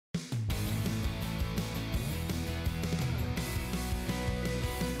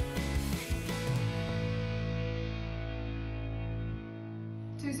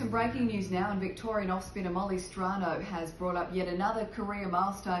some breaking news now, and Victorian off-spinner Molly Strano has brought up yet another career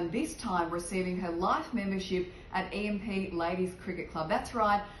milestone, this time receiving her life membership at EMP Ladies Cricket Club. That's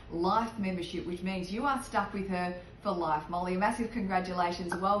right, life membership, which means you are stuck with her for life. Molly, a massive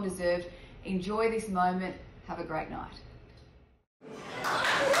congratulations, well deserved. Enjoy this moment. Have a great night.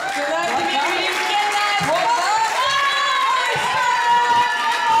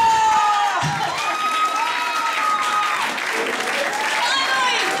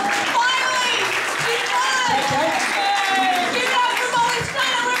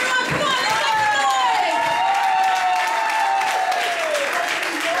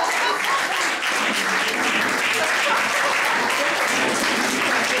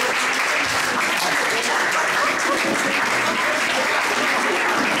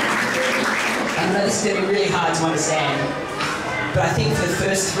 I know this is going to be really hard to understand, but I think for the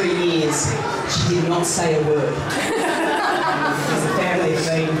first 3 years, she did not say a word. Because the family have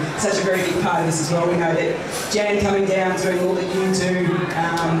been such a very big part of this as well. We know that Jan coming down, doing all that you do,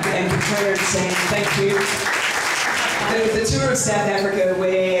 and Katrina and Sam, thank you. But it was the tour of South Africa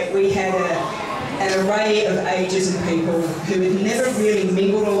where we had an array of ages and people who had never really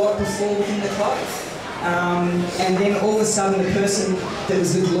mingled a lot before within the club. And then all of a sudden the person that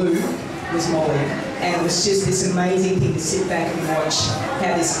was the glue was Molly, and it was just this amazing thing to sit back and watch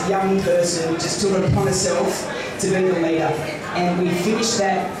how this young person just took it upon herself to be the leader. And we finished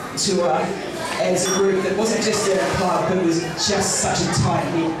that tour as a group that wasn't just a club, but it was just such a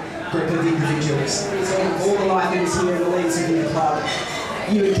tight-knit group of individuals. So all the life members here and the leaders within the club,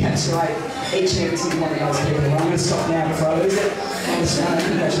 you encapsulate each and every single one of those people. I'm going to stop now before I lose it.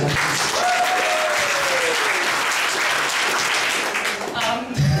 Congratulations.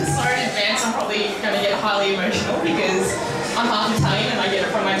 I'm probably going to get highly emotional because I'm half Italian and I get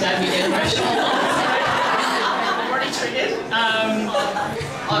it from my dad. We get emotional. I'm already triggered. I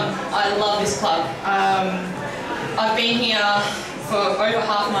love this club. I've been here for over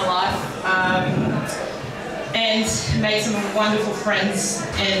half my life and made some wonderful friends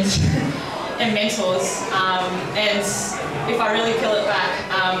and mentors. And if I really peel it back,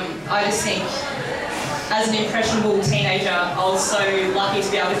 I just think, as an impressionable teenager, I was so lucky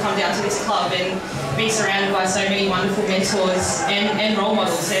to be able to come down to this club and be surrounded by so many wonderful mentors and role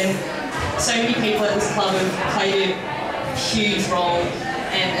models. And so many people at this club have played a huge role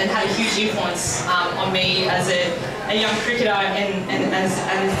and had a huge influence on me as a young cricketer and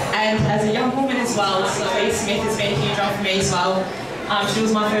as a young woman as well. So Lee Smith has been a huge role for me as well. She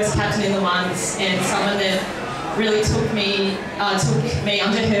was my first captain in the ones and someone that really took me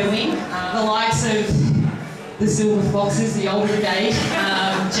under her wing. The likes of the Silver Foxes, the older brigade,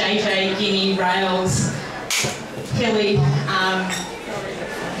 JJ, Guinea, Rails, Hilly,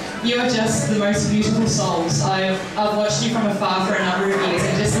 you are just the most beautiful souls. I've watched you from afar for a number of years,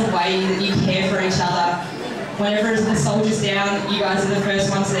 and just the way that you care for each other. Whenever the soldier's down, you guys are the first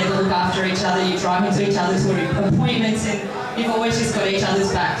ones there to look after each other. You drive into each other's appointments, and you've always just got each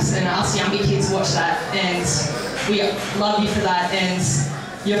other's backs. And us younger kids watch that, and we love you for that. And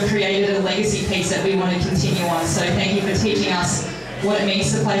you've created a legacy piece that we want to continue on. So thank you for teaching us what it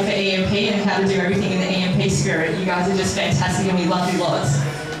means to play for EMP and how to do everything in the EMP spirit. You guys are just fantastic and we love you lots.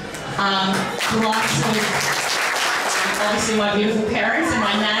 The likes of obviously my beautiful parents and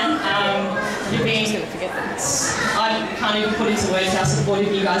my nan. You've been, I can't even put into words how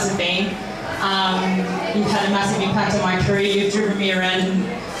supportive you guys have been. You've had a massive impact on my career. You've driven me around, and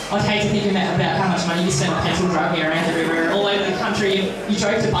I'd hate to think about how much money you spent on petrol driving me around everywhere, all over the country. You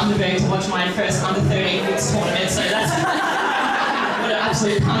drove to Bundaberg to watch my first under-13 Wicks tournament, so that's what an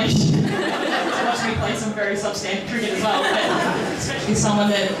absolute punish to watch me play some very substandard cricket as well. But especially someone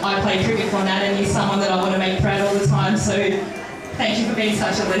that I play cricket for, Nat, and he's someone that I want to make proud all the time. So thank you for being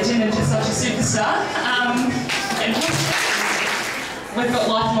such a legend and just such a superstar. And we've got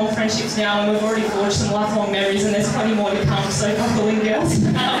lifelong friendships now, and we've already forged some lifelong memories, and there's plenty more to come, so couple in girls.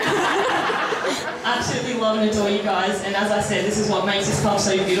 Absolutely love and adore you guys, and as I said, this is what makes this club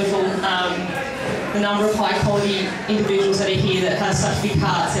so beautiful. The number of high quality individuals that are here that have such big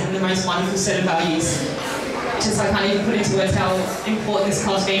hearts and the most wonderful set of values. Just I can't even put into words how important this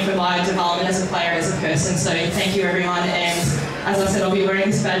club's been for my development as a player, as a person, so thank you everyone, and as I said, I'll be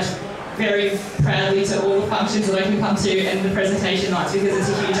wearing this badge very proudly to all the functions that I can come to and the presentation nights because it's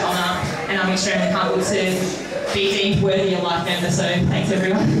a huge honour and I'm extremely humbled to be deemed worthy a life member, so thanks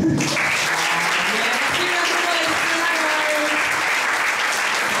everyone.